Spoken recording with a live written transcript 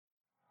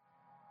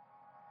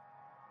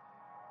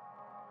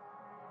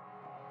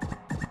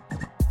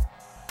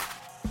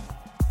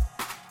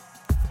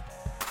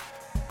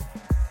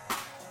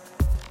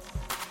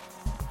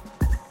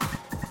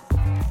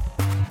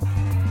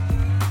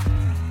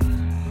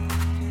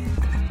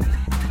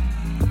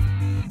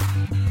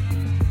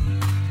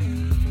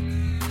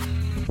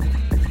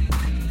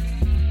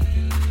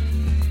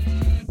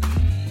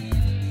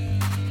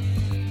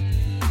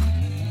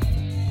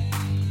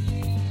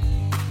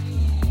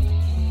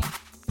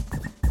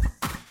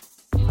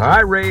All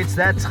right, Ray, it's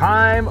that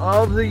time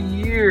of the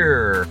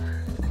year.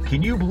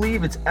 Can you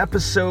believe it's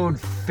episode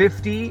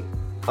 50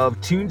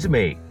 of Tunes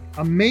Mate?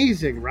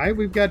 Amazing, right?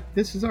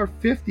 This is our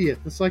 50th.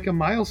 It's like a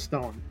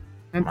milestone.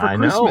 And for I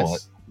Christmas. know.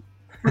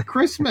 For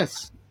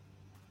Christmas.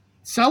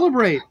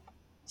 Celebrate.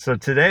 So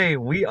today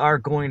we are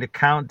going to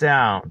count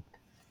down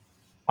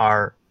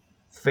our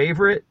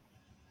favorite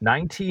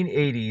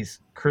 1980s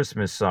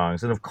Christmas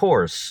songs. And of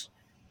course,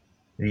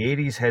 the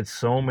 80s had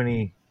so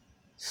many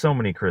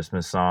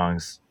Christmas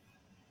songs.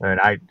 And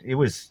it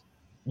was,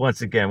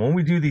 once again, when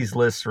we do these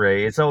lists,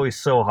 Ray, it's always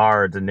so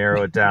hard to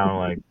narrow it down.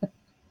 Like,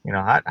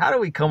 how do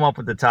we come up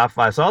with the top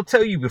five? So I'll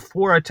tell you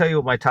before I tell you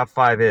what my top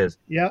five is.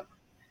 Yep.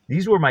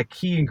 These were my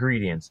key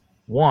ingredients.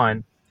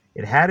 One,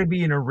 it had to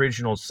be an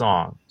original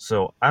song.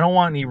 So I don't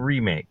want any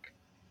remake.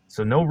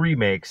 So no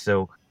remake.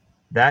 So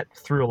that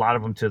threw a lot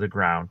of them to the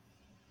ground.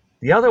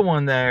 The other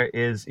one there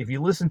is, if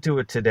you listen to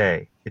it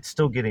today, it's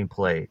still getting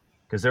played.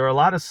 Because there are a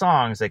lot of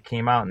songs that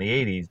came out in the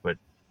 80s, but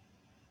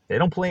they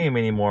don't play them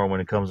anymore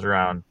when it comes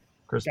around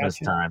Christmas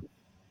time.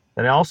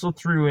 And I also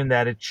threw in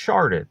that it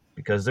charted,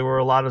 because there were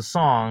a lot of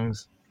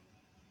songs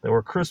that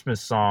were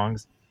Christmas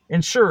songs.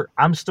 And sure,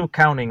 I'm still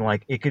counting,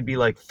 like, it could be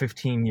like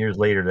 15 years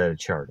later that it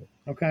charted.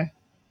 Okay.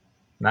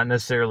 Not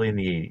necessarily in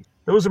the 80s.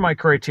 Those are my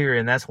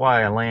criteria, and that's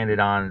why I landed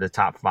on the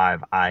top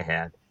five I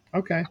had.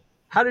 Okay.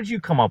 How did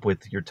you come up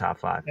with your top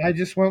five? I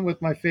just went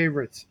with my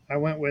favorites. I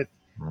went with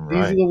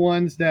Right. These are the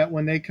ones that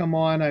when they come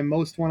on, I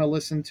most want to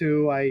listen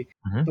to.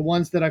 The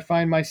ones that I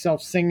find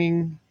myself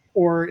singing,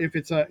 or if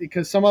it's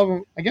because some of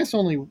them, I guess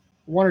only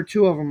one or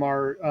two of them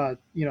are,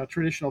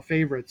 traditional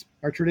favorites,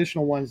 are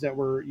traditional ones that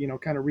were,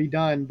 kind of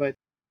redone. But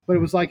it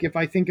was like, if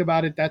I think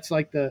about it, that's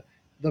like the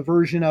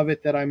version of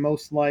it that I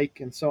most like.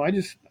 And so I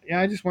just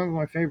went with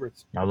my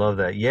favorites. I love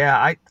that.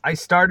 Yeah, I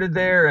started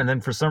there, and then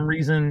for some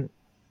reason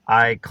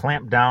I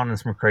clamped down on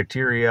some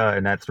criteria,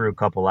 and that threw a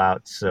couple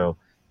out. So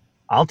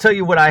I'll tell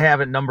you what I have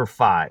at number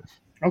 5.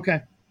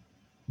 Okay.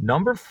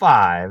 Number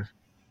 5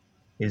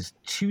 is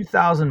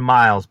 2,000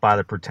 Miles by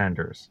the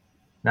Pretenders.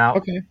 Now,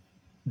 okay,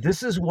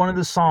 this is one of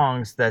the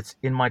songs that's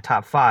in my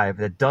top 5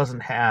 that doesn't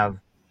have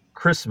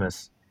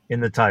Christmas in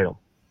the title.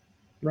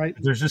 Right.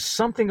 There's just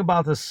something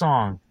about this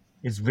song.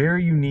 It's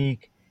very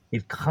unique.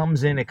 It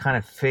comes in, it kind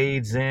of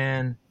fades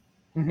in,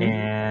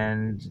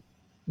 and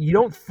you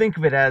don't think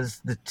of it as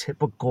the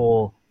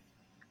typical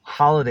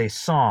holiday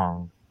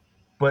song,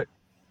 but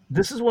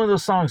this is one of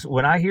those songs,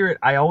 when I hear it,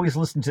 I always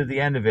listen to the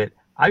end of it.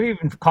 I've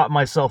even caught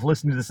myself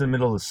listening to this in the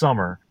middle of the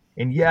summer.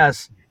 And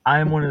yes, I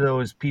am one of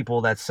those people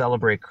that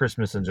celebrate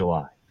Christmas in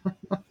July.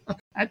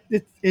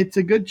 It's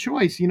a good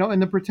choice, and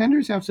the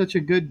Pretenders have such a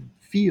good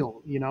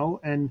feel,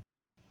 and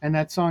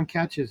that song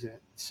catches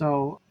it.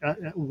 So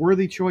a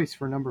worthy choice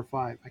for number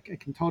 5. I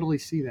can totally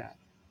see that.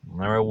 All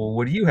right. Well,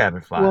 what do you have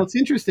at 5? Well, it's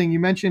interesting. You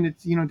mentioned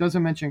it,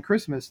 doesn't mention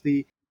Christmas.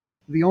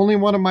 The only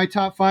one of my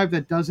top 5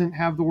 that doesn't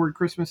have the word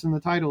Christmas in the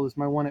title is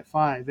my one at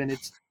 5. And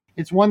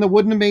it's one that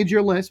wouldn't have made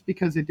your list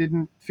because it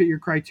didn't fit your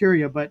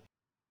criteria. But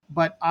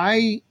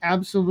I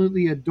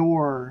absolutely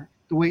adore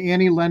the way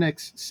Annie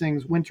Lennox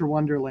sings Winter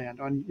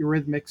Wonderland on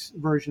Eurythmics'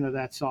 version of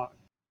that song.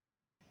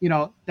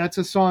 That's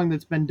a song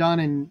that's been done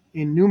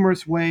in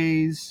numerous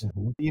ways.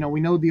 We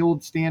know the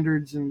old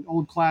standards and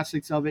old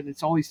classics of it. And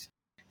it's always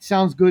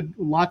sounds good.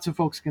 Lots of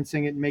folks can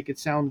sing it and make it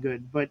sound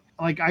good. But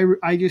like,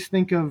 I just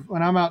think of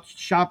when I'm out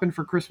shopping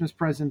for Christmas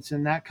presents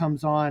and that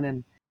comes on,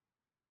 and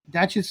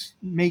that just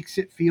makes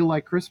it feel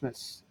like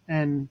Christmas.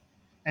 And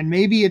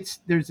maybe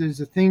there's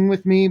a thing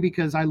with me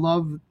because I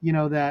love,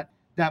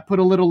 that Put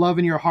a Little Love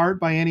in Your Heart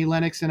by Annie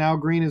Lennox and Al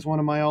Green is one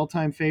of my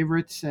all-time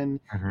favorites. And,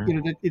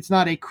 it's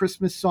not a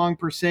Christmas song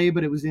per se,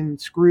 but it was in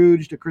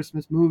Scrooged, a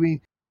Christmas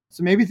movie.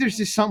 So maybe there's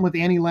just something with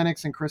Annie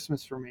Lennox and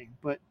Christmas for me,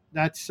 but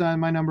that's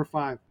my number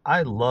 5.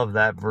 I love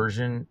that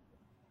version.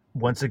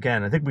 Once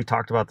again, I think we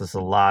talked about this a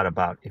lot,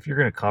 about if you're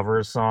going to cover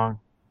a song,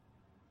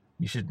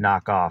 you should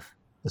knock off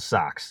the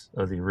socks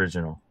of the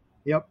original.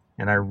 Yep.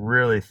 And I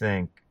really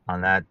think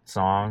on that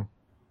song,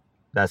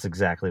 that's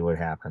exactly what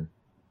happened.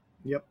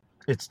 Yep.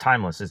 It's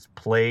timeless. It's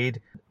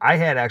played. I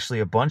had actually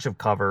a bunch of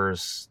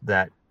covers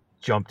that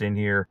jumped in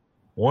here.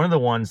 One of the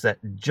ones that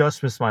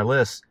just missed my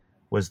list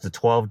was the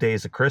 12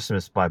 Days of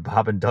Christmas by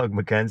Bob and Doug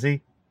McKenzie.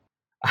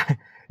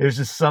 There's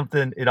just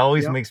something, it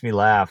always makes me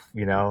laugh,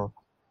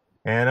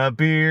 and a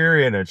beer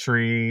in a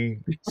tree.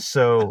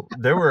 So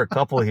there were a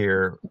couple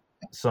here,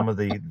 some of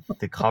the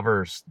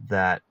covers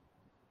that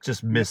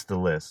just missed the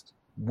list.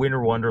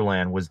 Winter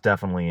Wonderland was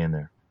definitely in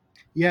there.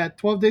 Yeah,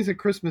 12 Days of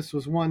Christmas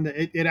was one that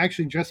it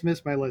actually just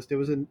missed my list. It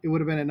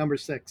would have been at number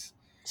 6.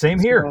 Same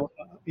here. So,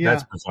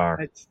 that's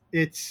bizarre.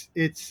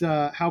 It's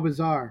how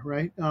bizarre,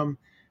 right?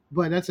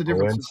 But that's a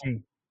different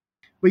song.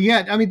 But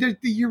yeah, I mean,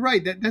 you're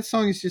right. That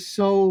song is just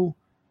so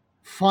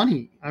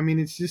funny. I mean,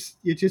 it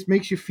just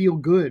makes you feel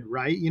good,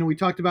 right? We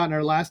talked about in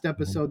our last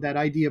episode that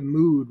idea of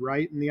mood,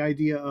 right, and the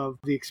idea of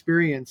the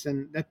experience,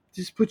 and that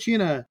just puts you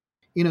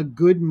in a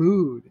good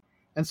mood.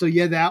 And so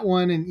yeah, that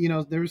one,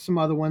 and there's some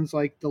other ones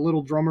like the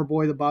Little Drummer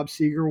Boy, the Bob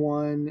Seger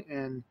one,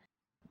 and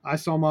I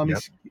Saw Mommy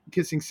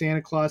Kissing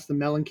Santa Claus, the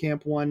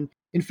Mellencamp one.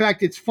 In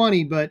fact, it's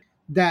funny, but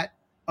that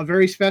A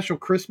Very Special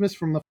Christmas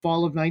from the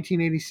fall of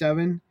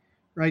 1987,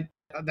 right?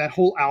 That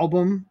whole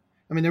album.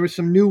 I mean, there were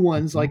some new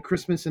ones Mhm. like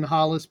Christmas in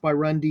Hollis by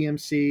Run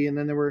DMC, and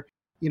then there were,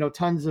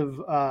 tons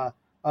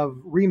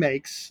of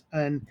remakes.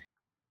 And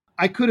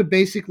I could have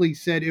basically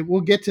said,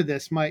 we'll get to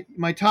this.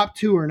 My top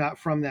two are not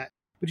from that,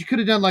 but you could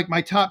have done like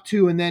my top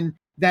two, and then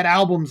that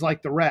album's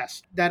like the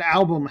rest. That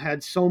album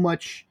had so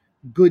much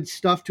good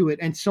stuff to it,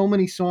 and so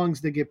many songs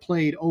that get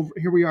played over.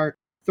 Here we are,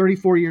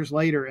 34 years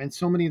later, and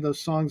so many of those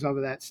songs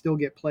over that still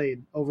get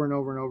played over and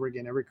over and over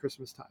again every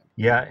Christmas time.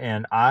 Yeah,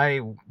 and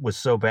I was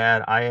so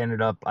bad.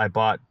 I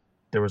bought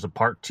there was a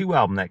part 2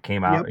 album that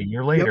came Yep. out a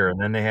year Yep. later, and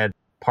then they had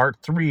part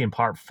 3 and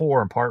part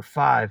 4 and part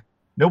 5.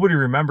 Nobody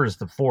remembers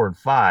the 4 and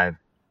 5,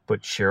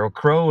 but Sheryl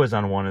Crow was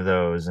on one of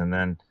those, and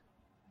then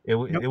Yep.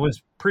 it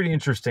was pretty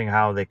interesting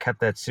how they kept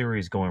that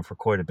series going for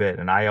quite a bit,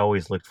 and I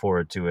always looked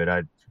forward to it.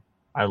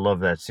 I love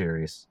that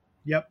series.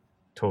 Yep.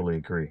 Totally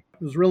agree.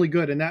 It was really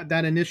good, and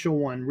that initial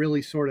one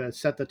really sort of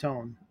set the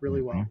tone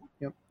really well. Mhm.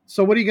 Yep.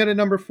 So what do you got at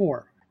number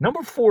 4?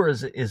 Number 4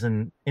 is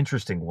an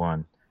interesting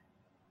one,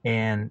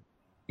 and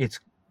it's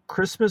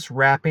Christmas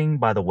Wrapping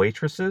by the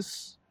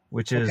Waitresses,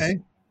 which is Okay.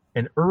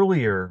 an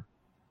earlier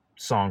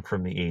song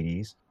from the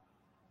 80s,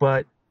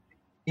 but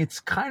it's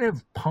kind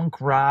of punk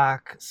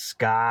rock,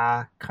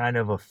 ska, kind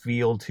of a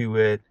feel to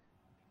it.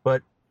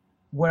 But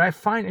what I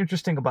find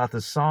interesting about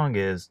this song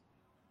is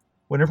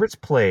whenever it's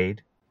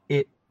played,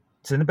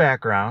 it's in the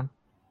background.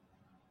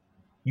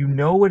 You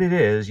know what it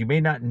is. You may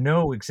not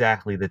know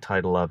exactly the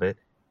title of it,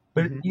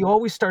 but Mhm. you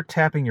always start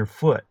tapping your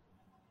foot.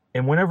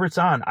 And whenever it's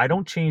on, I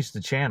don't change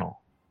the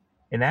channel.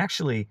 And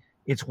actually,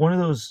 it's one of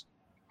those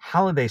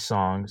holiday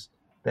songs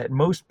that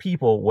most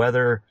people,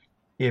 whether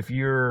if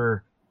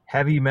you're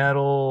heavy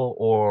metal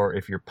or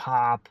if you're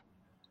pop,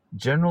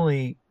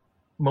 generally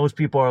most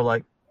people are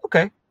like,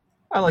 okay,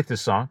 I like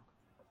this song.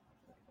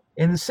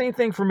 And the same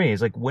thing for me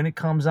is like when it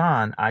comes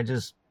on,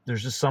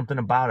 there's just something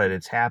about it.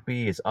 It's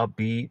happy, it's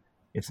upbeat.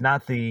 It's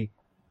not the,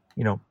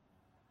 you know,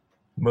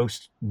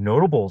 most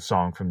notable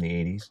song from the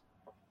 80s,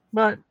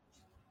 but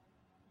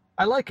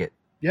I like it.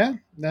 Yeah,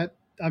 that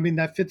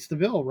fits the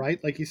bill,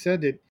 right? Like you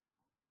said,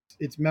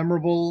 it's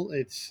memorable.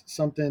 It's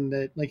something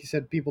that, like you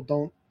said, people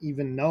don't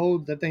even know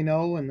that they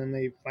know, and then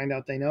they find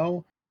out they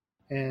know.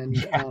 And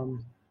Yeah.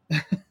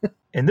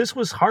 And this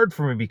was hard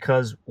for me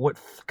because what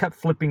kept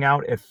flipping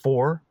out at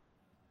 4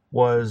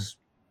 was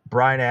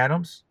Bryan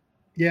Adams,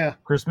 yeah,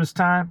 Christmas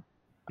Time.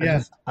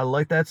 yeah, I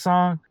like that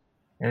song,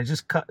 and it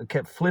just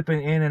kept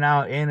flipping in and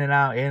out, in and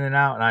out, in and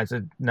out. And I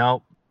said,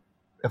 no.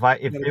 If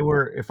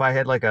I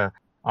had like a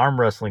arm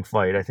wrestling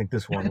fight, I think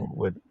this one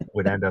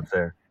would end up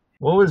there.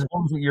 What was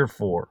it your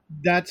 4?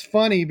 that's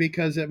funny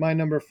because at my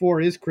number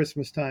 4 is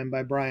Christmas Time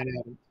by Bryan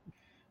Adams.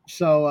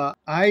 So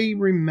I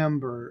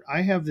remember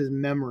I have this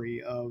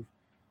memory of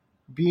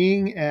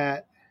being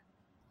at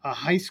a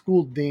high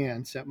school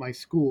dance at my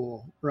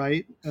school,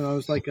 right? And I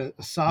was like a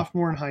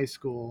sophomore in high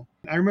school.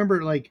 I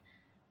remember like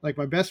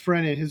my best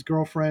friend and his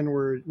girlfriend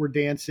were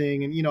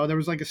dancing, and there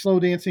was like a slow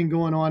dancing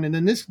going on, and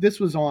then this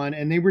was on,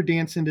 and they were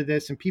dancing to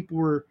this, and people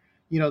were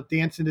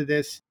dancing to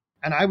this,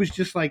 and I was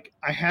just like,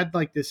 I had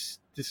like this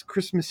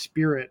Christmas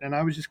spirit, and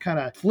I was just kind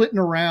of flitting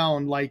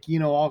around like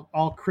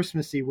all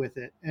Christmassy with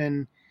it,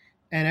 and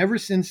ever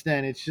since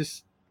then it's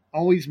just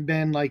always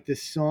been like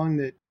this song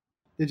that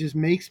just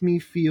makes me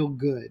feel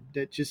good,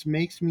 that just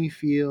makes me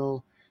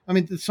feel, I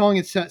mean, the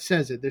song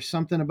says it, there's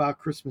something about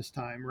Christmas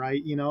time,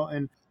 right?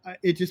 And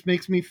it just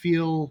makes me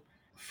feel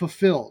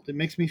fulfilled, it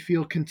makes me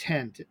feel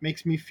content, it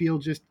makes me feel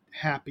just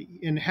happy,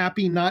 and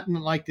happy not in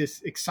like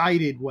this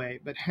excited way,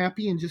 but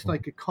happy in just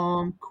like a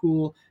calm,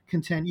 cool,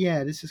 content,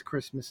 yeah, this is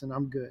Christmas and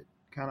I'm good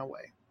kind of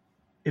way.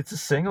 It's a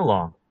sing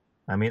along.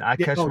 I mean, I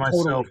Yeah, catch oh,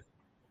 myself, totally.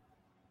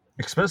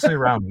 especially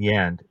around the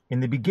end. In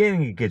the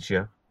beginning, it gets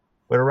you,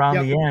 but around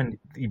Yep. the end,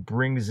 he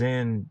brings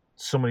in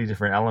so many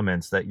different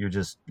elements that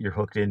you're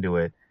hooked into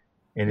it,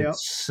 and Yep.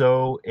 it's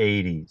so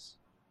 80s.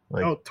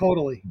 Like Oh,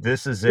 totally.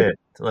 this is it.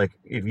 Like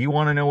if you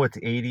want to know what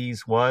the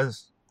 80s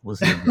was,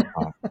 listen to this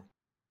song.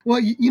 Well,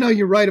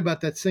 you're right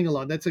about that sing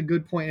along. That's a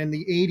good point. And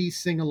the 80s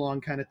sing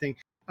along kind of thing.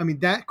 I mean,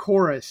 that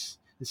chorus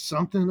is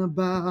something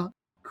about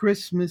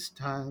Christmas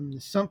time.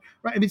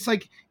 Right. I mean, it's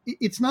like,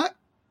 it's not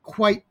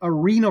quite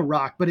arena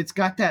rock, but it's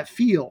got that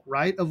feel,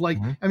 right? Of like,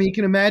 Mhm. I mean, you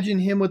can imagine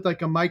him with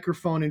like a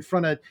microphone in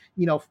front of,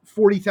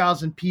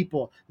 40,000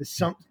 people.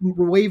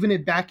 We're waving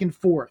it back and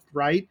forth,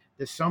 right?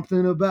 There's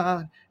something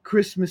about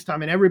Christmas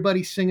time and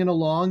everybody's singing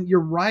along. You're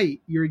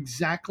right. You're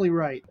exactly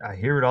right. I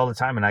hear it all the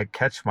time, and I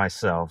catch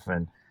myself,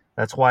 and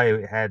that's why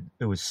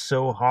it was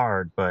so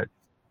hard. But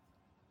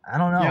I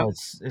don't know. Yep.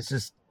 It's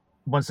just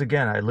once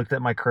again, I looked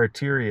at my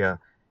criteria,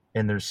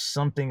 and there's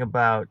something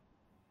about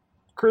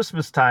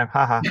Christmas time,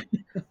 haha.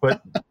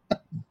 But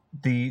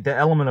the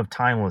element of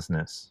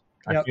timelessness,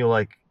 I Yep. feel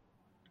like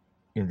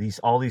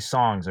all these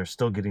songs are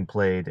still getting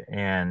played,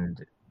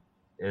 and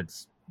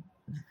it's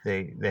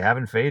they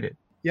haven't faded.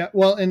 Yeah,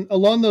 well, and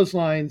along those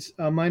lines,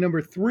 my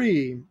number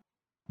 3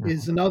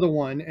 is Mhm. another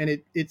one,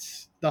 and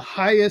it's the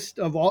highest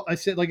of all.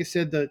 Like I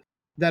said, the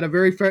that A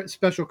Very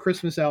Special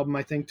Christmas album,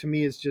 I think, to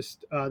me is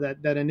just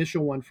that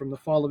initial one from the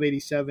fall of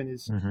 '87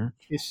 Mm-hmm.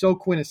 is so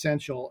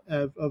quintessential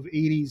of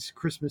 '80s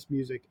Christmas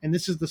music. And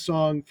this is the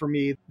song for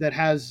me that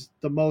has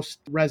the most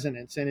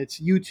resonance, and it's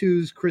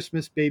U2's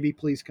Christmas Baby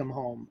Please Come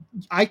Home.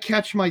 I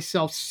catch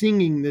myself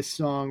singing this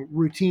song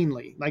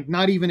routinely, like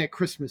not even at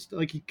Christmas,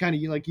 like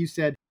you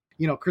said,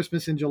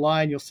 Christmas in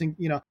July, and you'll sing,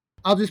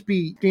 I'll just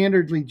be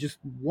standardly just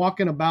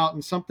walking about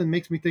and something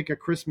makes me think of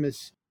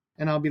Christmas,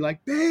 and I'll be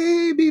like,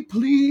 baby,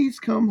 please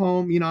come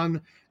home,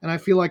 and I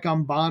feel like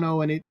I'm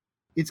Bono, and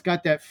it's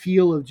got that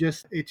feel of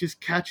it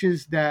just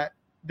catches that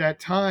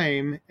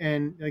time.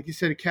 And like you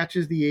said, it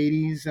catches the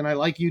 '80s, and I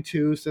like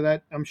U2, so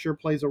that I'm sure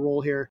plays a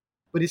role here.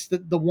 But it's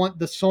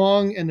the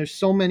song, and there's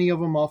so many of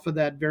them off of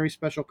that Very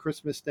Special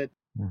Christmas that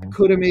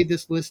could have made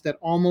this list, that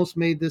almost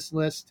made this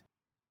list.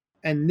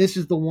 And this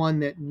is the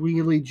one that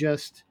really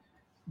just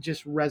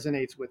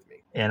resonates with me.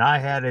 And I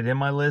had it in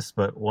my list,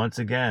 but once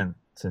again,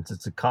 since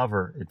it's a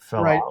cover, it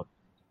fell Right. out.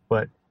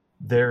 But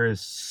there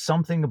is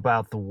something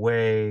about the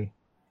way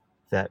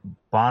that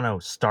Bono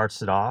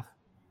starts it off.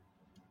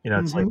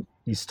 It's like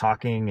he's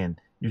talking, and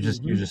you're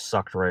just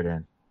sucked right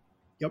in.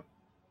 Yep.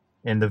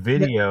 And the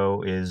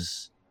video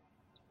is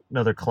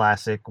another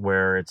classic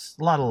where it's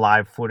a lot of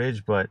live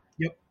footage, but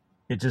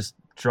it just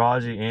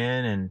draws you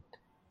in,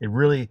 and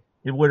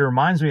what it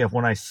reminds me of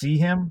when I see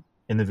him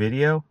in the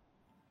video,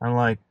 I'm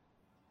like,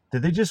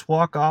 did they just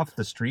walk off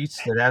the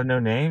streets that have no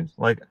names?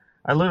 Like,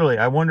 I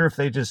wonder if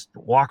they just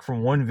walk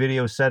from one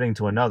video setting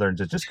to another and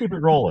just keep it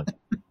rolling.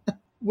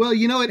 Well,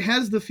 it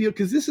has the feel,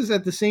 because this is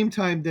at the same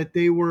time that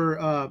they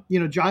were,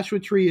 Joshua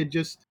Tree had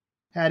just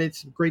had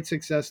its great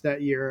success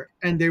that year,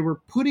 and they were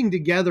putting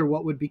together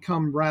what would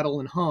become Rattle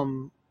and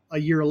Hum a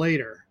year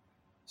later.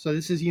 So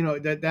this is,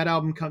 that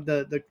album,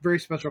 the Very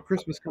Special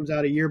Christmas comes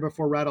out a year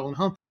before Rattle and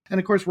Hum. And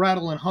of course,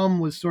 Rattle and Hum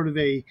was sort of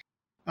it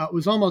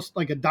was almost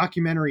like a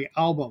documentary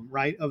album,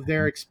 right, of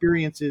their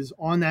experiences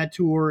on that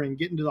tour and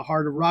getting to the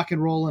heart of rock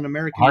and roll and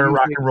American Heart of music.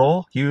 Rock and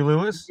Roll, Huey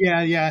Lewis?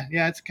 Yeah.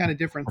 It's a kind of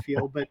different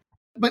feel, but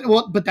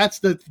that's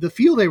the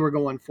feel they were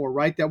going for,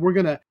 right? That we're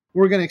gonna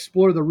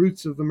explore the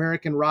roots of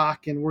American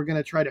rock, and we're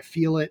gonna try to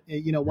feel it,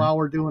 while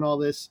we're doing all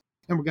this,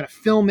 and we're gonna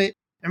film it,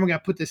 and we're gonna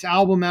put this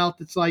album out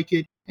that's like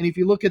it. And if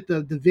you look at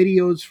the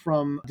videos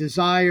from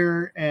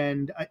Desire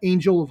and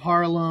Angel of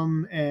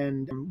Harlem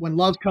and When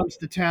Love Comes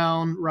to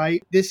Town,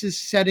 right? This is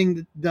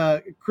setting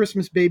the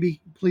Christmas Baby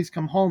Please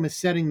Come Home is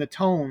setting the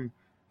tone,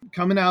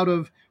 coming out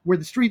of Where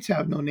the Streets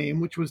Have No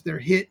Name, which was their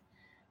hit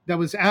that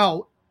was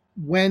out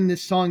when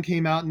this song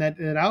came out and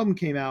that album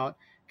came out.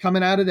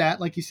 Coming out of that,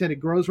 like you said, it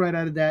grows right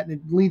out of that, and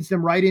it leads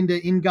them right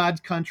into In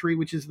God's Country,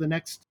 which is the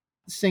next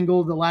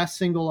single, the last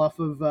single off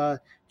of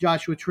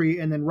Joshua Tree,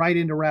 and then right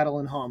into Rattle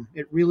and Hum.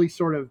 It really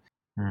sort of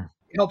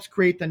helps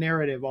create the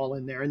narrative all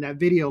in there. And that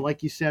video,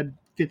 like you said,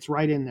 fits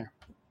right in there.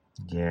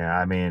 Yeah,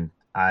 I mean,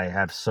 I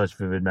have such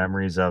vivid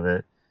memories of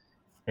it.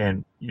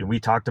 And we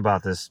talked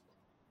about this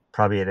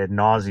probably ad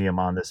nauseum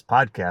on this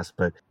podcast,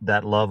 but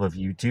that love of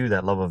U2,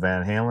 that love of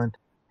Van Halen.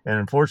 And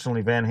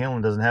unfortunately, Van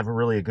Halen doesn't have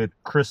really a good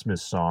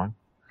Christmas song.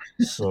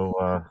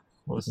 So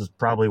this is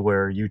probably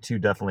where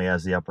U2 definitely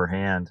has the upper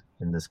hand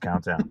in this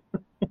countdown.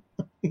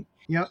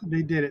 Yep,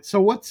 they did it. So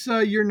what's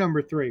your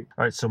number 3?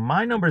 All right, so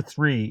my number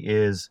 3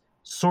 is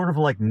sort of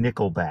like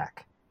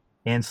Nickelback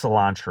and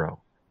Cilantro.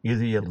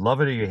 Either you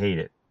love it or you hate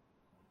it.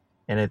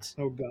 And it's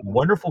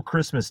Wonderful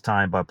Christmas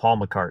Time by Paul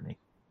McCartney.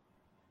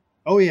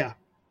 Oh, yeah.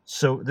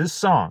 So this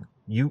song,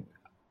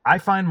 I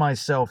find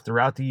myself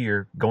throughout the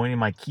year going in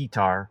my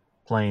keytar,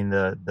 playing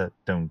the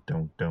dun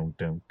dun dun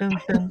dun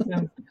dun dun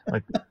dun,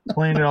 like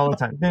playing it all the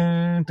time.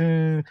 Dun,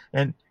 dun.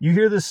 And you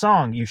hear this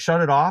song, you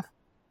shut it off.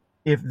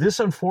 If this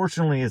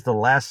unfortunately is the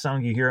last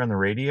song you hear on the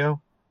radio,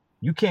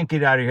 you can't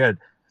get it out of your head.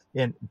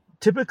 And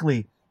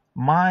typically,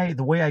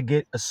 the way I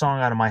get a song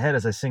out of my head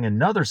is I sing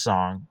another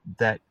song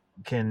that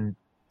can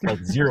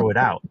like zero it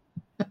out.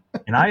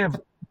 And I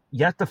have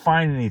yet to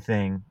find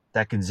anything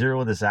that can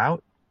zero this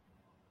out.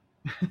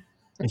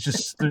 It's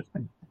just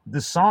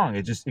the song.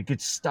 It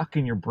gets stuck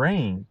in your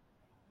brain,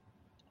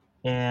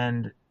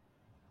 and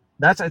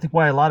that's I think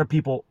why a lot of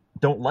people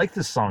don't like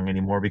this song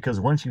anymore,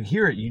 because once you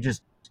hear it,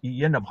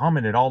 you end up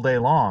humming it all day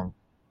long.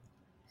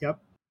 Yep.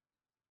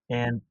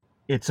 And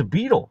it's a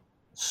Beatle.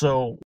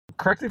 So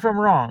correct me if I'm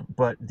wrong,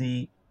 but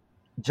the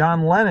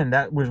John Lennon,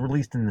 that was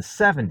released in the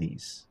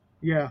 70s.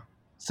 Yeah.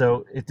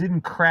 So it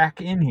didn't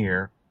crack in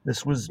here.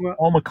 This was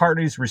Paul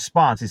McCartney's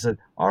response. He said,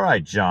 all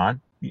right,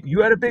 John, you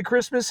had a big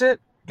Christmas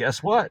hit?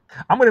 Guess what?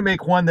 I'm going to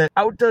make one that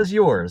outdoes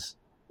yours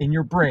in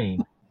your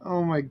brain.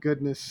 Oh, my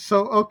goodness.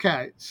 So,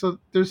 okay. So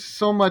there's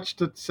so much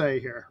to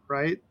say here,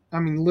 right? I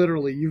mean,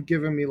 literally, you've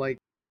given me like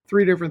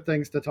 3 different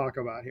things to talk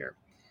about here.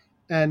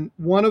 And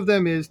one of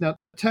them is, now,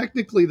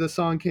 technically, the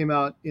song came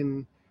out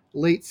in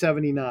late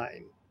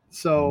 79.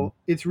 So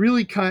it's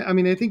really I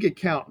think it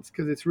counts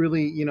because it's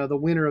really, the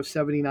winter of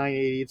 79,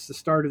 80. It's the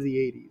start of the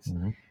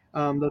 80s.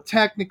 Though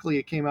technically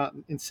it came out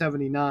in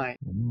 79.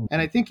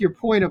 And I think your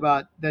point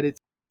about that it's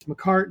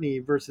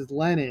McCartney versus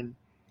Lennon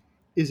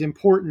is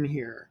important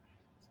here,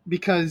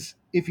 because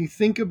if you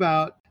think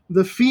about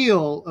the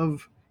feel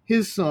of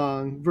his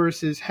song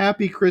versus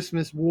Happy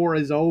Christmas, War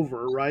is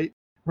Over, right?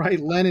 Right,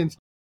 Lennon's.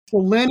 So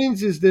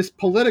Lennon's is this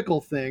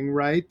political thing,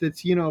 right?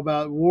 That's,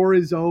 about war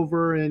is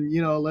over and,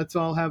 let's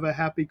all have a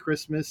happy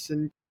Christmas.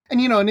 And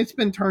it's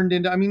been turned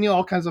into,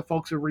 all kinds of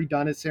folks have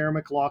redone it, Sarah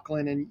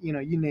McLachlan and,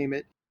 you name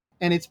it.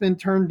 And it's been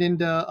turned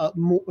into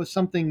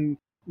something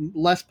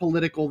less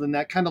political than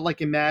that, kind of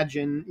like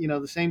Imagine,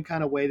 the same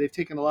kind of way. They've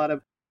taken a lot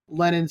of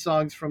Lennon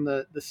songs from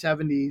the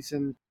 70s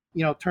and,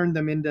 turned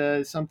them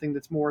into something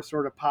that's more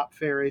sort of pop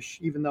fairish,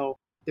 even though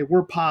they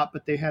were pop,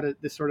 but they had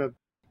this sort of,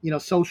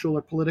 social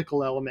or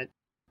political element.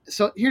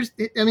 So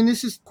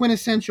this is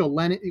quintessential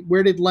Lennon.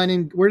 Where did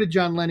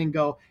John Lennon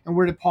go, and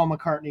where did Paul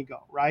McCartney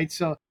go, right?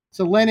 So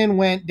Lennon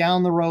went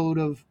down the road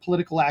of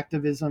political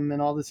activism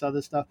and all this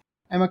other stuff.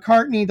 And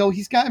McCartney, though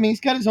he's got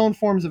his own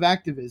forms of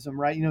activism,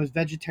 right? His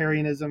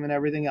vegetarianism and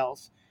everything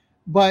else.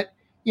 But,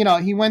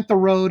 he went the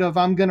road of,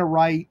 I'm going to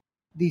write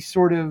these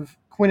sort of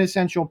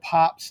quintessential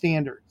pop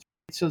standards.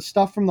 So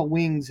stuff from the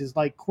Wings is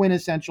like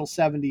quintessential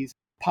 70s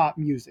pop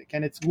music,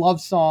 and it's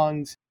love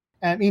songs.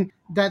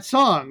 That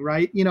song,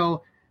 right?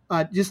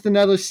 Just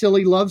another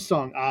silly love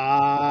song.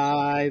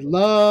 I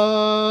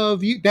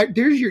love you.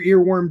 There's your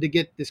earworm to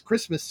get this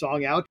Christmas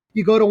song out.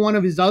 You go to one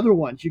of his other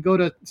ones. You go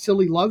to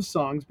silly love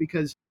songs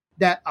because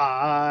that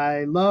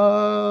I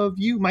love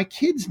you. My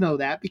kids know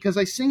that because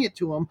I sing it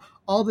to them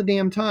all the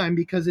damn time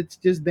because it's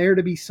just there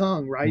to be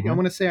sung, right? Mm-hmm. I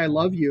want to say I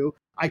love you.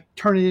 I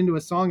turn it into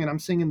a song and I'm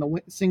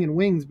singing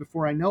Wings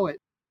before I know it.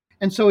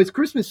 And so his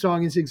Christmas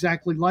song is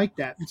exactly like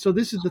that. And so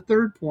this is the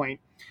third point.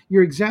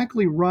 You're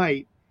exactly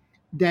right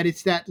that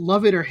it's that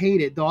love it or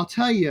hate it. Though I'll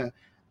tell you,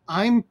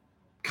 I'm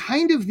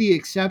kind of the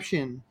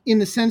exception in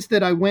the sense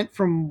that I went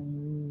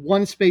from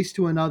one space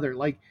to another.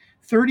 Like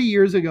 30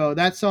 years ago,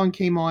 that song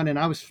came on and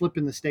I was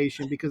flipping the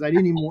station because I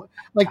didn't even want,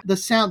 like the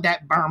sound,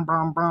 that burm,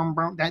 burm, burm,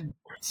 burm, that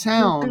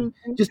sound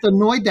just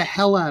annoyed the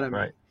hell out of me.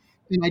 Right.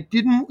 And I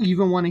didn't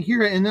even want to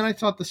hear it. And then I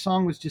thought the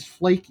song was just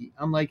flaky.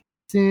 I'm like,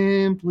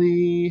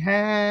 simply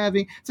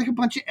having, it's like a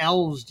bunch of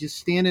elves just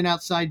standing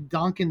outside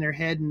donking their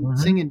head and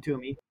singing to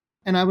me.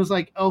 And I was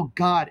like, oh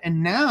God.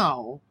 And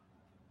now,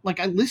 like,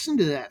 I listen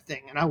to that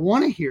thing and I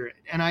want to hear it.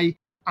 And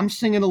I'm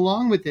singing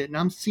along with it and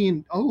I'm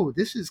seeing, oh,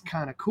 this is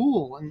kind of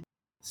cool. And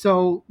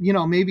so,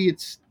 maybe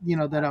it's,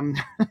 that I'm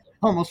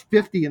almost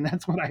 50 and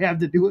that's what I have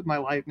to do with my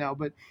life now.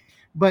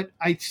 But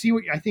I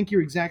think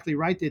you're exactly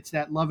right. It's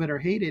that love it or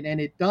hate it. And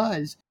it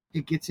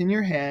gets in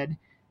your head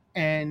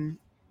and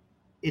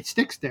it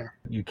sticks there.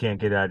 You can't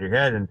get it out of your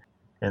head.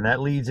 And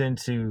that leads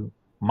into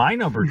my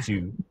number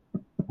 2,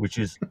 which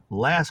is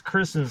Last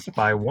Christmas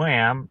by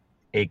Wham,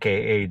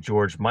 a.k.a.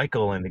 George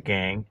Michael and the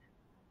gang.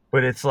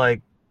 But it's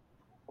like,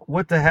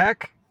 what the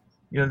heck?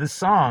 This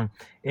song.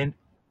 And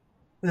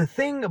the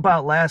thing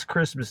about Last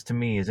Christmas to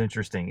me is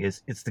interesting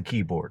is it's the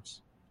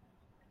keyboards.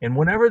 And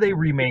whenever they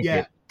remake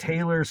it,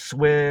 Taylor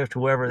Swift,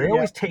 whoever, they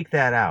always take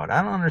that out.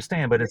 I don't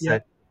understand, but it's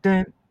that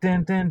dun,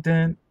 dun, dun,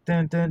 dun,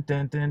 dun, dun,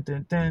 dun, dun,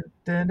 dun, dun,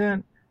 dun,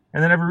 dun.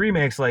 And then every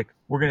remake's like,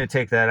 we're going to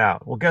take that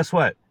out. Well, guess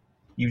what?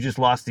 You just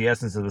lost the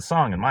essence of the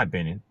song, in my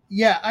opinion.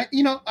 Yeah,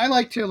 I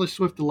like Taylor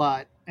Swift a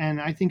lot, and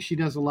I think she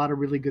does a lot of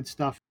really good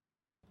stuff.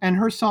 And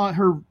her song,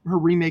 her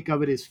remake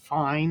of it is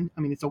fine.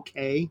 It's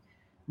okay,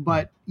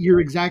 but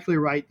you're exactly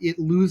right. It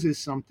loses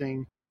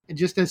something. It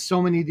just as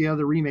so many of the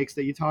other remakes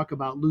that you talk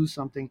about lose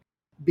something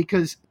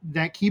because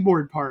that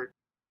keyboard part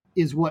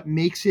is what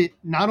makes it,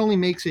 not only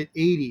makes it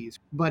 80s,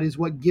 but is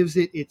what gives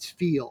it its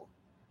feel.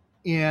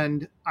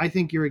 And I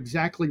think you're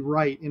exactly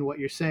right in what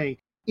you're saying.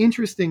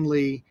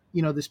 Interestingly,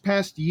 this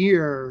past 2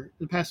 years,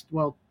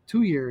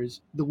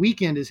 The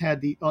Weeknd has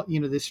had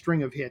this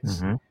string of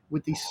hits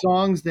with these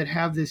songs that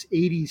have this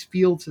 80s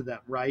feel to them,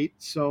 right?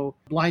 So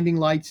Blinding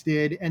Lights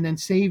did, and then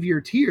Save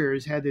Your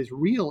Tears had this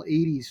real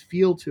 80s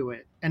feel to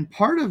it. And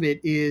part of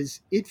it is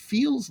it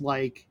feels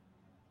like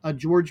a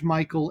George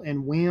Michael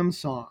and Wham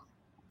song.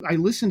 I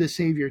listen to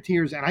Save Your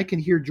Tears and I can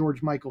hear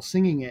George Michael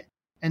singing it.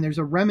 And there's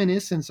a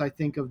reminiscence, I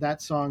think, of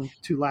that song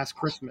to Last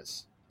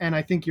Christmas. And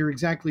I think you're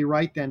exactly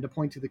right then to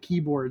point to the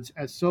keyboards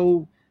as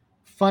so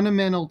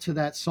fundamental to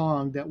that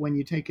song that when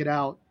you take it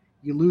out,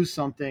 you lose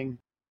something.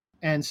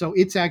 And so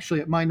it's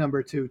actually at my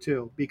number 2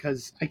 too,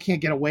 because I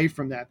can't get away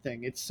from that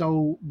thing. It's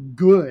so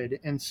good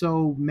and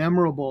so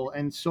memorable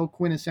and so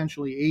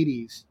quintessentially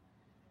 80s.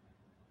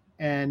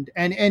 And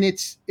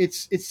it's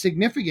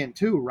significant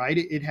too, right?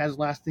 It has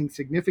lasting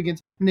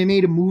significance. And they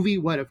made a movie,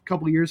 a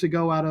couple of years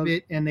ago out of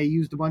it, and they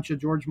used a bunch of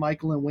George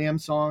Michael and Wham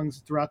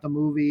songs throughout the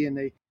movie.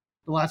 And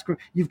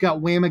you've got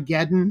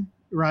Whamageddon,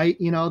 right?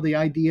 The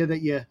idea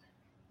that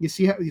you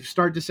see how you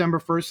start December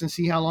 1st and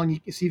see how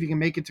long you see if you can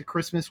make it to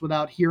Christmas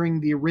without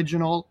hearing the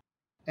original.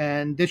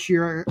 And this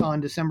year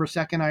on December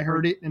 2nd, I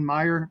heard it in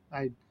Meyer.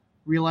 I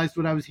realized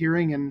what I was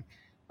hearing and,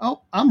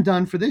 oh, I'm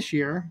done for this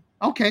year.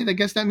 Okay, I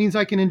guess that means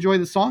I can enjoy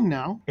the song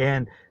now.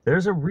 And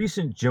there's a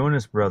recent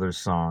Jonas Brothers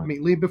song.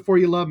 Leave Before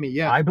You Love Me,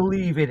 yeah. I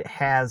believe it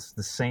has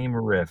the same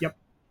riff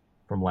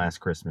from Last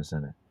Christmas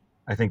in it.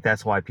 I think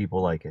that's why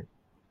people like it.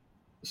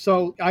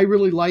 So I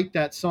really like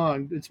that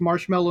song. It's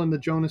Marshmello and the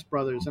Jonas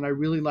Brothers, and I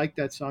really like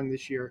that song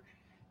this year.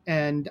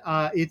 And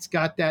it's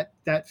got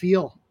that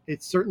feel.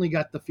 It's certainly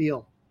got the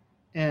feel,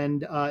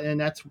 and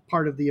that's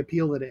part of the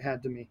appeal that it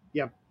had to me.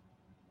 Yep,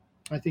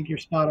 I think you're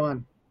spot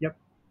on. Yep.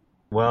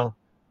 Well,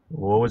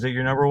 what was it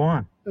your number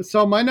one?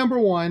 So my number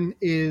one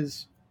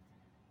is,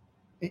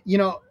 you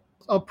know,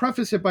 I'll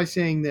preface it by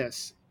saying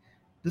this: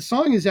 the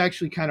song is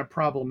actually kind of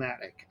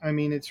problematic. I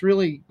mean,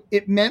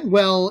 it meant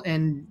well,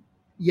 and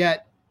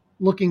yet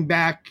looking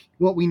back,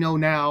 what we know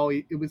now,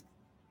 it was,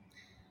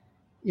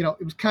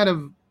 it was kind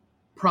of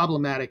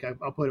problematic.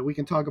 I'll put it. We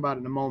can talk about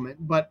it in a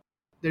moment, but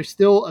there's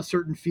still a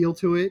certain feel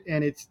to it,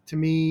 and it's, to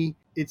me,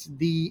 it's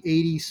the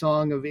 '80s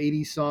song of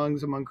 '80s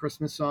songs among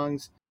Christmas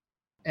songs,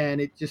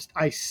 and it just,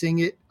 I sing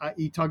it.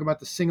 You talk about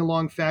the sing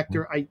along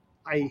factor.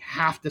 I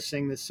have to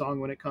sing this song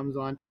when it comes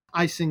on.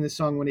 I sing this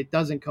song when it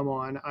doesn't come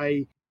on.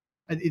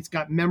 It's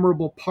got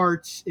memorable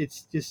parts.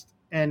 It's just,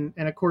 and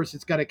of course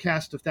it's got a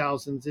cast of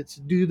thousands. It's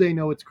 "Do They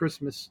Know It's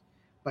Christmas"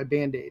 by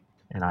Band Aid.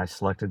 And I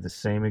selected the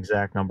same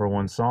exact number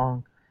one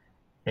song,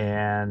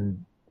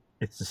 and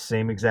it's the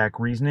same exact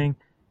reasoning.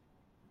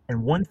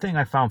 And one thing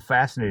I found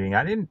fascinating,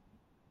 I didn't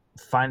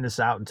find this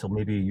out until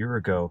maybe a year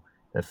ago,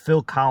 that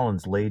Phil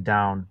Collins laid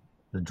down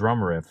the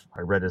drum riff.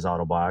 I read his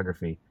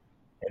autobiography,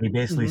 and he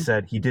basically Mm-hmm.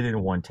 said he did it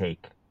in one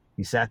take.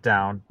 He sat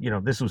down,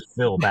 this was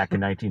Phil back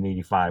in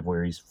 1985,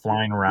 where he's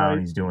flying around, Right.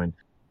 he's doing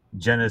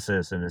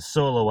Genesis and his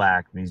solo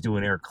act, and he's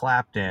doing Eric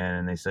Clapton,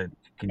 and they said,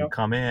 "Can you Yep.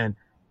 come in?"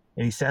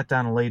 And he sat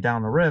down and laid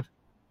down the riff.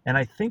 And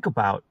I think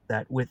about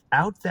that,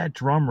 without that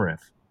drum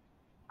riff,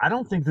 I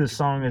don't think this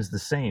song is the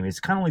same. It's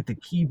kind of like the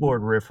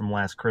keyboard riff from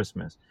Last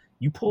Christmas.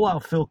 You pull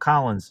out Phil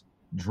Collins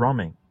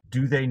drumming,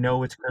 "Do They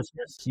Know It's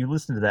Christmas?" You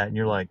listen to that and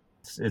you're like,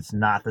 it's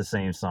not the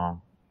same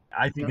song.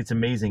 I think Yep. it's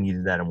amazing you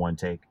did that in one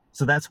take.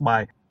 So that's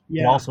why it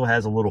Yeah. also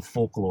has a little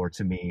folklore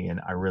to me, and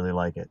I really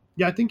like it.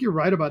 Yeah, I think you're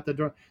right about the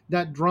drum.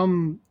 That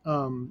drum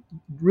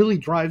really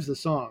drives the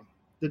song.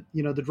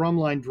 The drum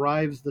line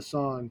drives the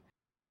song,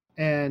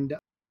 and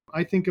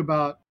I think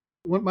about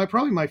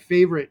probably my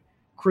favorite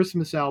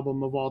Christmas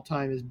album of all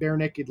time is Bare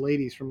Naked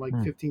Ladies from like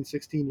Hmm. 15,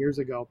 16 years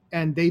ago,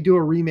 and they do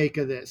a remake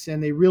of this,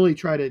 and they really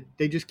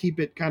they just keep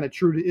it kind of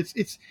true to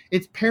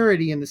it's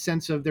parody in the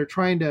sense of they're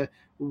trying to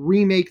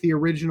remake the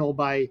original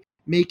by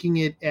making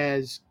it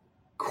as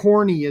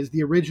corny as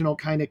the original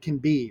kind of can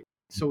be.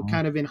 So Mhm.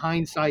 kind of in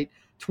hindsight,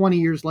 20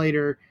 years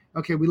later,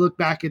 okay, we look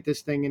back at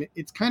this thing and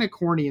it's kind of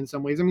corny in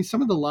some ways. I mean,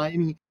 some of the line, I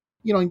mean,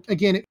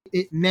 again,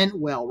 it meant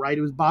well, right?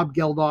 It was Bob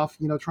Geldof,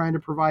 trying to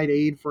provide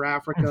aid for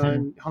Africa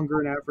and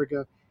hunger in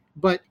Africa.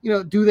 But,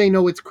 do they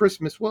know it's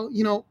Christmas? Well,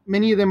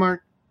 many of them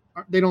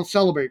they don't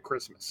celebrate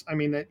Christmas. I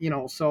mean,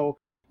 so,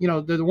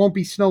 there won't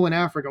be snow in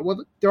Africa.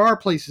 Well, there are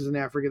places in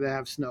Africa that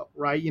have snow,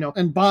 right?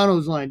 And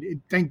Bono's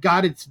line, "Thank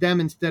God it's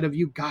them instead of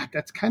you." God,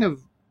 that's kind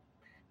of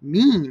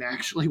mean,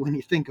 actually, when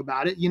you think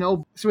about it.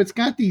 So it's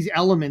got these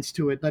elements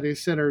to it that I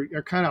said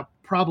are kind of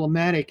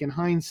problematic in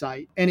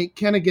hindsight, and it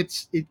kind of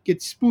gets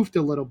spoofed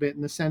a little bit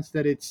in the sense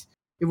that it's,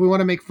 if we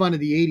want to make fun of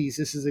the '80s,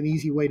 this is an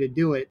easy way to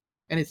do it.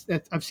 And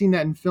I've seen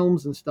that in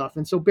films and stuff,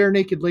 and so Bare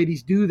Naked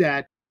Ladies do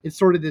that. It's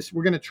sort of this,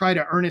 we're going to try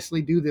to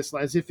earnestly do this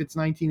as if it's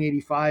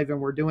 1985 and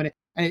we're doing it,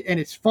 and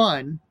it's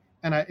fun,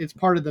 and it's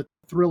part of the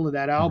thrill of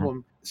that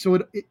album. So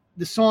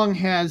the song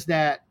has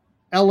that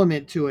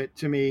element to it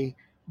to me,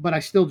 but I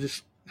still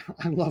just,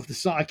 I love the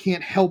song. I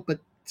can't help but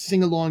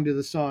sing along to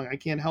the song. I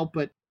can't help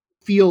but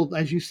feel,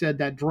 as you said,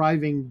 that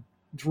driving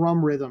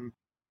drum rhythm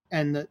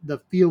and the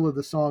feel of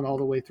the song all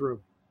the way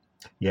through.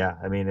 Yeah,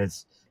 I mean,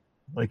 it's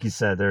like you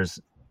said,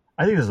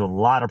 I think there's a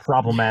lot of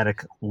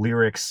problematic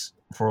lyrics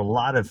for a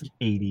lot of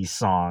 '80s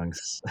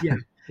songs. Yeah,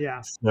 yeah,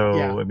 yeah,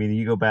 So, I mean,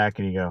 you go back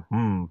and you go,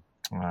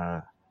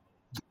 I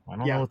don't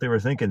know yeah. what they were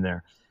thinking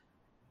there.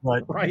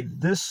 But Right.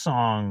 this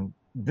song,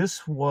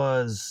 this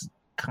was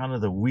kind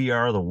of the "We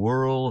Are the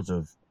World"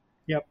 of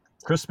Yep.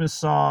 Christmas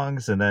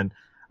songs. And then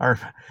our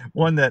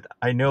one that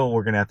I know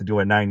we're going to have to do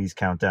a '90s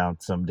countdown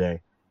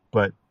someday,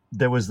 but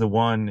there was the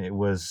one, it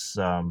was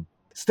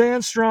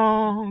 "Stand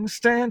Strong,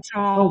 Stand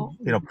Oh,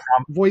 Tall,"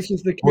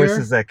 Voices That Care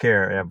Voices That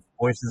Care. Yeah,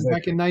 Voices That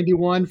back in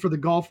 '91 for the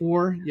Gulf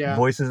War. Yeah.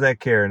 Voices That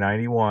Care,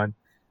 91.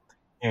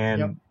 Yep.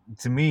 And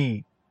to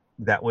me,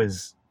 that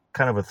was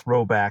kind of a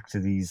throwback to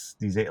these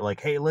like,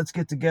 hey, let's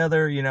get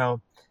together,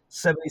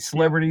 70 Yep.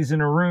 celebrities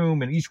in a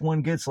room, and each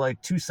one gets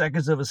like 2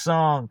 seconds of a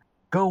song.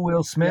 Go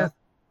Will Smith. Yep.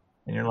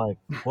 And you're like,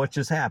 what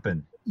just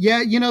happened?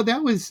 Yeah,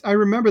 that was, I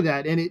remember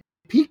that, and it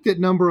peaked at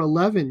number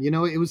 11.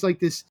 It was like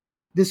this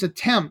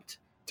attempt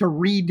to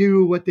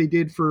redo what they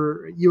did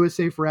for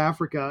USA for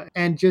Africa,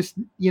 and just,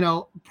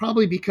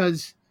 probably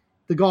because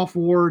the Gulf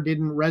War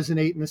didn't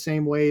resonate in the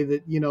same way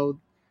that,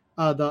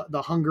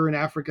 the hunger in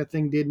Africa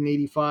thing did in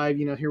 '85.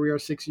 Here we are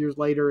 6 years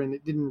later, and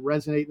it didn't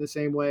resonate in the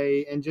same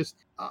way, and just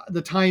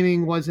the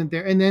timing wasn't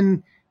there. And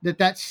then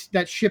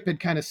that ship had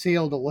kind of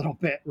sailed a little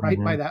bit, right,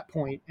 by that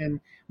point, and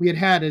we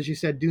had, as you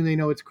said, "Do They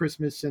Know It's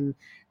Christmas?"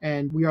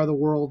 and "We Are the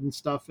World" and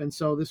stuff. And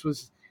so this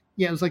was,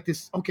 yeah, it was like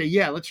this, okay,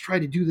 yeah, let's try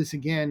to do this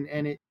again.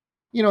 And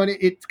and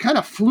it kind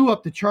of flew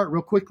up the chart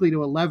real quickly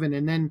to 11,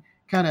 and then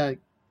kind of,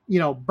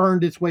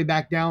 burned its way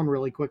back down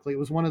really quickly. It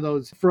was one of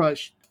those for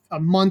a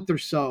month or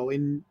so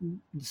in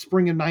the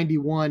spring of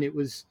 91. It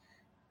was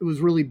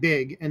really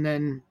big, and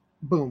then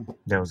boom,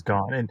 that was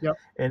gone. And Yep.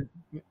 and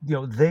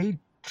they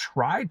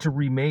tried to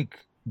remake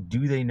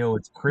Do They Know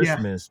It's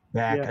Christmas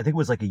back. Yeah. I think it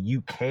was like a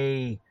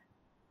UK.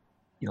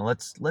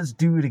 Let's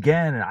do it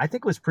again. And I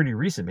think it was pretty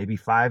recent, maybe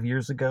 5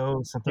 years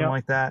ago, something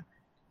like that.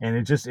 And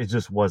it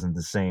just wasn't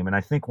the same. And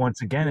I think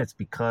once again, it's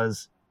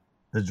because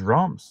the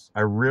drums.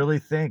 I really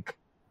think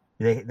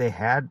they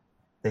had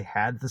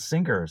the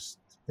singers,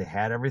 they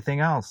had everything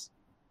else.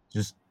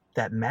 Just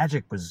that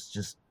magic was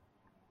just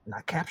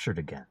not captured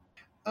again.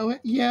 Oh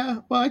yeah.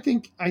 Well, I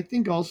think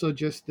also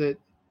just that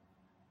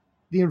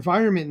the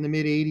environment in the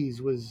mid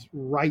 80s was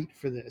right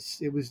for this.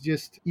 It was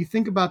just, you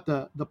think about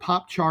the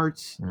pop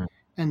charts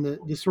and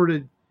the sort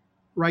of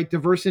right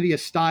diversity of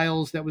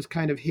styles that was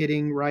kind of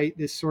hitting, right?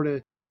 This sort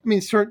of, I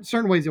mean,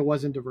 certain ways it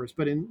wasn't diverse,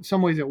 but in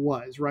some ways it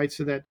was, right?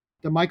 So that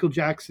the Michael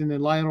Jackson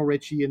and Lionel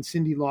Richie and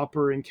Cyndi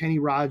Lauper and Kenny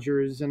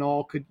Rogers and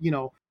all could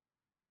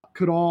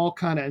all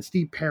kind of, and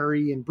Steve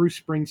Perry and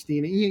Bruce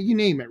Springsteen, you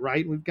name it,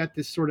 right? We've got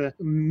this sort of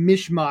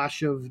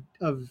mishmash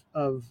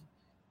of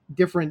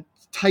different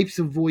types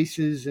of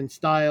voices and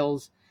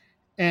styles,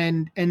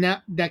 and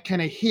that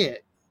kind of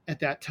hit at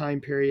that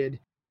time period.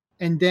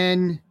 And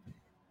then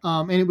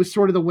and it was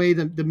sort of the way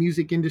the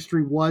music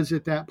industry was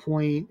at that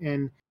point.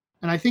 And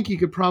I think you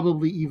could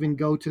probably even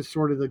go to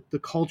sort of the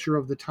culture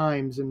of the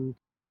times and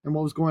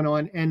what was going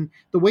on. And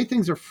the way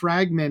things are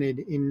fragmented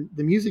in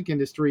the music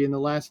industry in the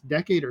last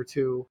decade or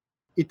two,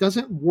 it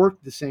doesn't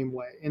work the same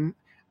way. And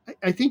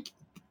I think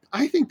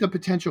the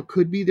potential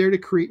could be there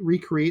to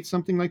recreate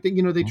something like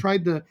that. They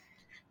tried the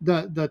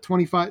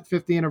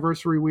 25th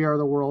anniversary We Are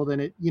the World,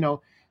 and it,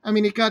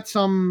 it got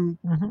some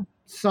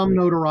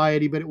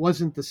notoriety, but it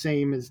wasn't the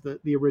same as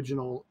the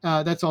original.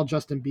 That's all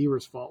Justin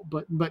Bieber's fault.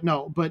 But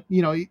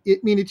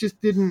it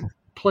just didn't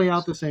play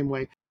out the same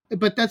way.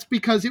 But that's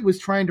because it was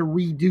trying to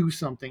redo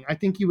something. I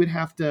think you would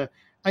have to.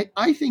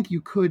 I think you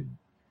could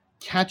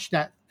catch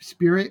that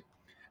spirit,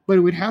 but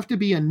it would have to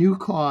be a new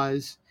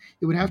cause.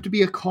 It would have to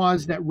be a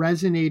cause that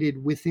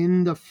resonated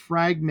within the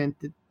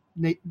fragmentation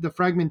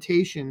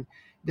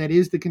that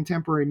is the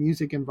contemporary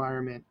music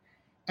environment.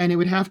 And it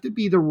would have to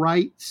be the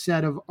right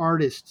set of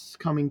artists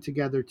coming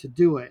together to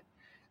do it.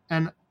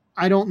 And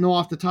I don't know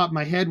off the top of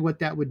my head what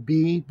that would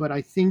be, but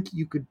I think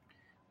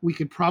we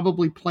could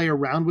probably play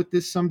around with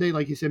this someday.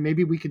 Like you said,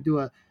 maybe we could do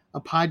a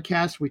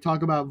podcast. We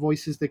talk about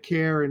Voices That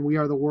Care and We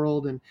Are the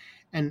World, and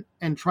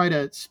try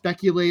to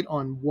speculate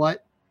on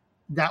what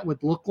that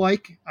would look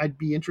like. I'd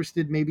be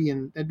interested maybe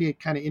that'd be a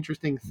kind of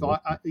interesting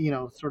thought,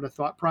 sort of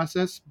thought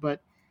process.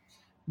 But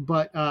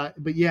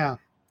yeah,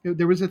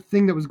 there was a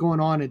thing that was going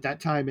on at that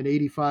time in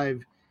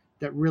 85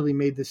 that really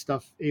made this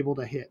stuff able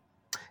to hit.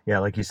 Yeah,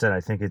 like you said,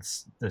 I think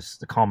it's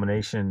the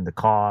culmination, the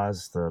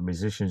cause, the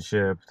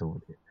musicianship.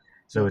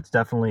 So it's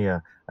definitely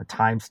a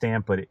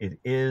timestamp, but it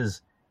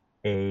is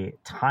a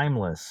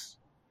timeless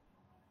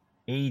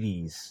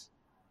 80s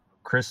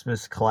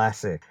Christmas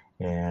classic,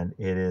 and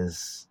it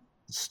is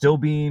still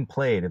being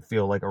played. It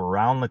feels like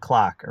around the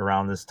clock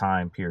around this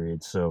time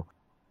period. So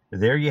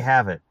there you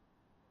have it.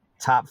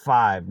 Top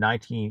 5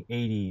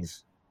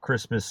 1980s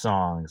Christmas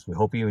songs. We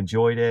hope you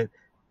enjoyed it.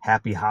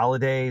 Happy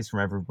holidays from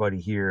everybody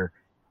here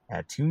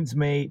at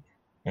TunesMate.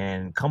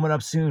 And coming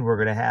up soon, we're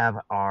going to have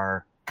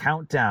our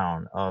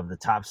countdown of the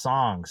top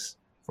songs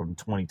from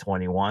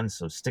 2021.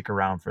 So stick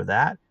around for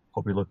that.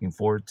 Hope you're looking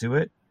forward to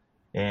it.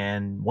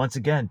 And once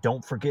again,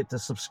 don't forget to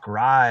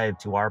subscribe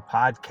to our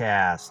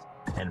podcast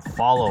and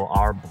follow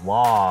our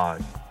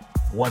blog.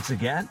 Once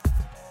again,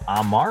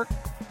 I'm Mark.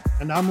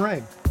 And I'm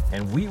Ray.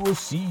 And we will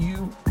see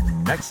you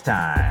next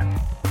time.